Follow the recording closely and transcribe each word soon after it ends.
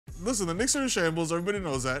listen, the Knicks are in shambles. Everybody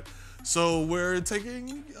knows that. So we're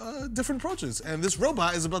taking different approaches. And this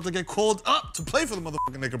robot is about to get called up to play for the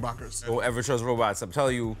motherfucking Knickerbockers. Don't ever trust robots. I'm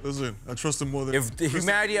telling you. Listen, I trust them more than... If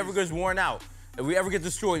humanity ever gets worn out, if we ever get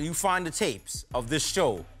destroyed, you find the tapes of this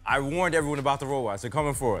show. I warned everyone about the robots. They're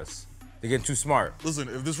coming for us. They're getting too smart. Listen,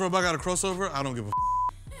 if this robot got a crossover, I don't give a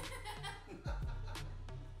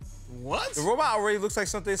What? The robot already looks like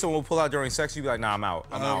something someone will pull out during sex. You'd be like, nah, I'm out.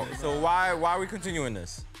 I'm out. So why are we continuing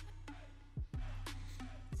this?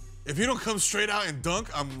 If he don't come straight out and dunk,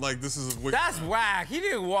 I'm like, this is a... That's whack. He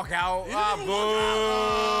didn't walk out. He didn't walk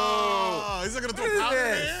out. He's not gonna throw powder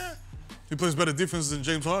there. He plays better defense than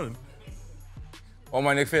James Harden. All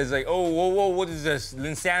my Knicks fans like, oh, whoa, whoa, what is this?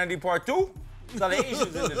 Insanity Part 2? There's other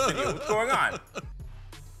Asians in this video. What's going on?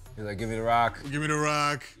 He's like, give me the rock. Give me the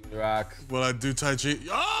rock. Give me the rock. Well, I do Tai Chi.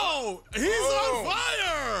 Oh, he's on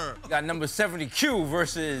fire! You got number 70Q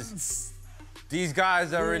versus these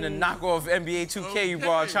guys that are in the knockoff NBA 2K you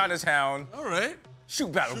brought Chinatown. All right.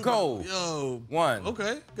 Shoot battle, go. Yo. One.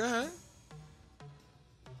 Okay, go ahead.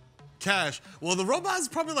 Cash. Well, the robot's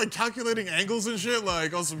probably like calculating angles and shit,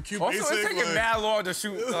 like on some cute basic. Also, it's taking mad long to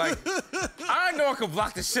shoot. Like, I know I can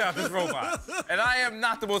block the shit out of this robot. And I am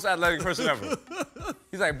not the most athletic person ever.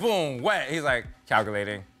 He's like, boom, wet. He's like,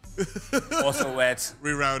 calculating. Also wet.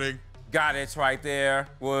 Rerouting. Got it right there.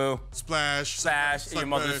 Whoa. Splash. Splash in your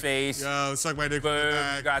mother's face. Yo, suck my dick.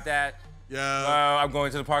 Boom, got that. Yo. I'm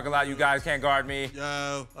going to the parking lot. You guys can't guard me.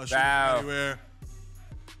 Yo, I'll shoot him anywhere.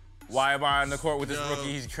 Why am I on the court with this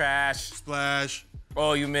rookie? He's trash. Splash.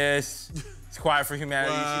 Oh, you missed. It's quiet for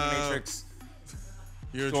humanity. You see the Matrix.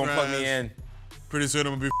 You're Don't trash. plug me in. Pretty soon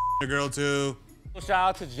I'm gonna be a girl too. Shout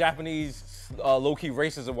out to Japanese low-key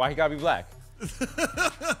racism. Why he gotta be black?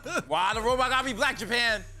 Why the robot gotta be black,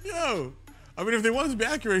 Japan? Yo. I mean, if they wanted to be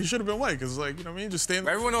accurate, he should have been white, because, like, you know what I mean? Just stand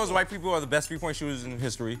there. Everyone knows white people are the best three-point shooters in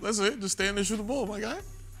history. That's it. Just stand there and shoot the ball, my guy.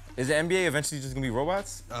 Is the NBA eventually just gonna be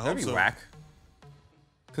robots? That'd be whack.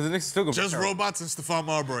 Because the Knicks still gonna be just robots and Stephon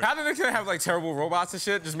Marbury. How the Knicks gonna have like terrible robots and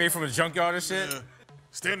shit, just made from a junkyard and shit? Yeah.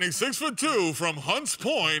 Standing 6'2" from Hunts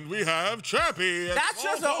Point, we have Chappie. That's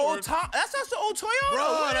just an old That's just an old Toyota. Bro,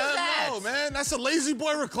 what is that? No, man. That's a lazy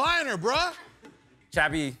boy recliner, bro.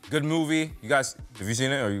 Chappie, good movie. You guys, have you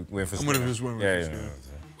seen it or are you waiting for? I'm gonna just wait. Yeah.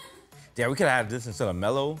 Yeah, we could have had this instead of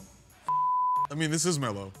Melo. I mean, this is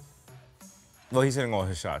Melo. Well, he's hitting all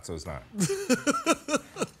his shots, so it's not.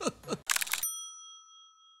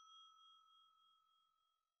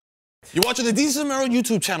 You're watching the Desus and Mero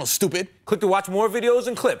YouTube channel, stupid. Click to watch more videos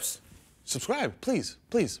and clips. Subscribe, please,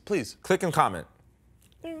 please, please. Click and comment.